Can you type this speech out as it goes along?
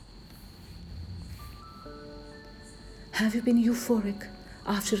Have you been euphoric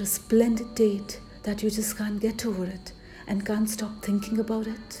after a splendid date that you just can't get over it and can't stop thinking about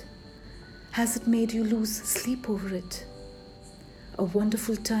it? Has it made you lose sleep over it? A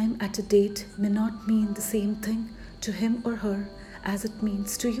wonderful time at a date may not mean the same thing to him or her as it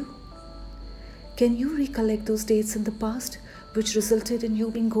means to you. Can you recollect those dates in the past which resulted in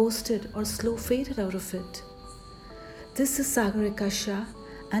you being ghosted or slow faded out of it? This is Sagarika Shah,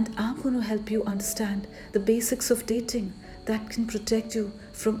 and I'm going to help you understand the basics of dating that can protect you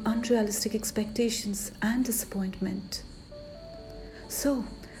from unrealistic expectations and disappointment. So,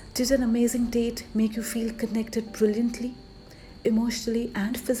 did an amazing date make you feel connected brilliantly, emotionally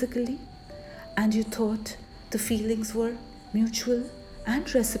and physically, and you thought the feelings were mutual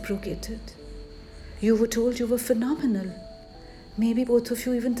and reciprocated? You were told you were phenomenal. Maybe both of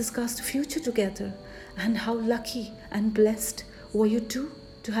you even discussed the future together and how lucky and blessed were you two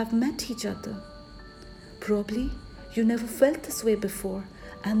to have met each other. Probably you never felt this way before,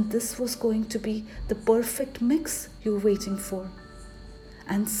 and this was going to be the perfect mix you were waiting for.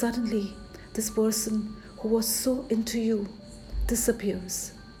 And suddenly, this person who was so into you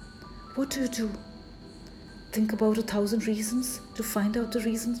disappears. What do? Think about 1,000 reasons to find out the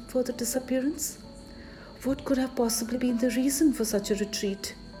reason for the disappearance? What could have possibly been the reason for such a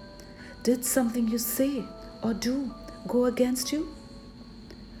retreat? Did something you say or do go against you?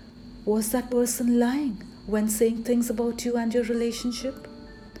 Was that person lying when saying things about you and your relationship?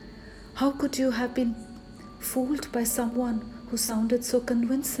 How could you have been fooled by someone who sounded so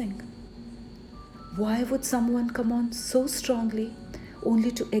convincing? Why would someone come on so strongly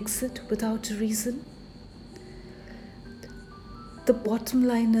only to exit without a reason? The bottom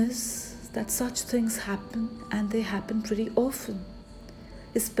line is that such things happen, and they happen pretty often,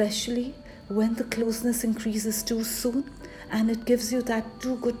 especially when the closeness increases too soon and it gives you that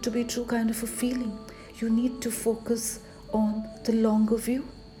too good to be true kind of a feeling. You need to focus on the longer view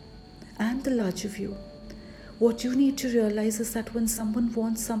and the larger view. What you need to realize is that when someone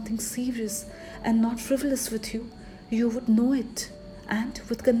wants something serious and not frivolous with you, you would know it, and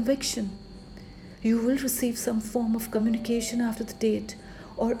with conviction. You will receive some form of communication after the date,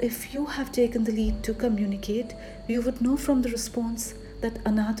 or if you have taken the lead to communicate, you would know from the response that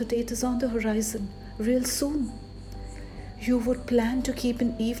another date is on the horizon real soon. You would plan to keep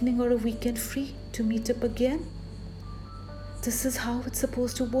an evening or a weekend free to meet up again. This is how it's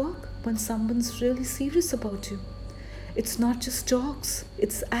supposed to work when someone's really serious about you. It's not just talks,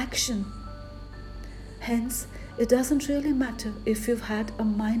 it's action. Hence, it doesn't really matter if you've had a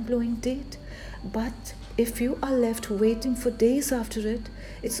mind-blowing date, but if you are left waiting for days after it,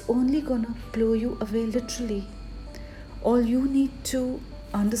 it's only gonna blow you away literally. All you need to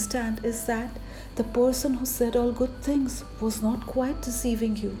understand is that the person who said all good things was not quite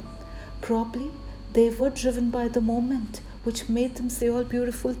deceiving you. Probably they were driven by the moment which made them say all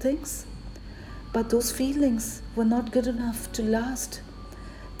beautiful things. But those feelings were not good enough to last.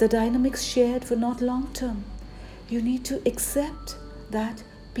 The dynamics shared were not long-term. You need to accept that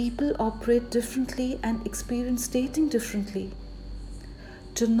people operate differently and experience dating differently.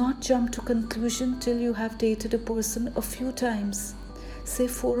 Do not jump to conclusion till you have dated a person a few times, say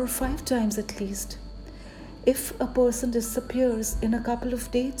 4 or 5 times at least. If a person disappears in a couple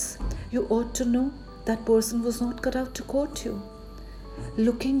of dates, you ought to know that person was not cut out to court you.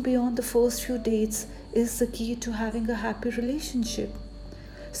 Looking beyond the first few dates is the key to having a happy relationship.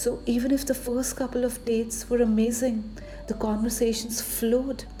 So even if the first couple of dates were amazing, the conversations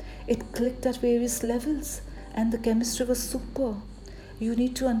flowed, it clicked at various levels, and the chemistry was super, you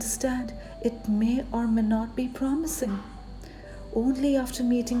need to understand it may or may not be promising. Only after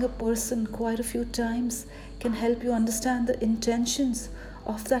meeting a person quite a few times can help you understand the intentions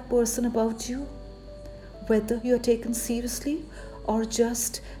of that person about you, whether you are taken seriously or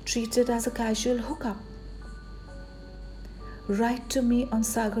just treated as a casual hookup. Write to me on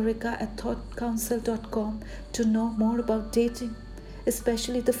sagarika@thoughtcouncil.com to know more about dating,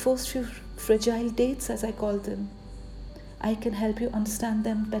 especially the first few fragile dates, as I call them. I can help you understand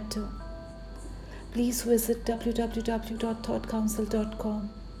them better. Please visit www.thoughtcouncil.com.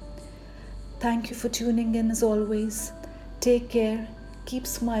 Thank you for tuning in as always. Take care, keep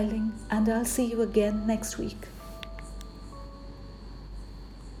smiling, and I'll see you again next week.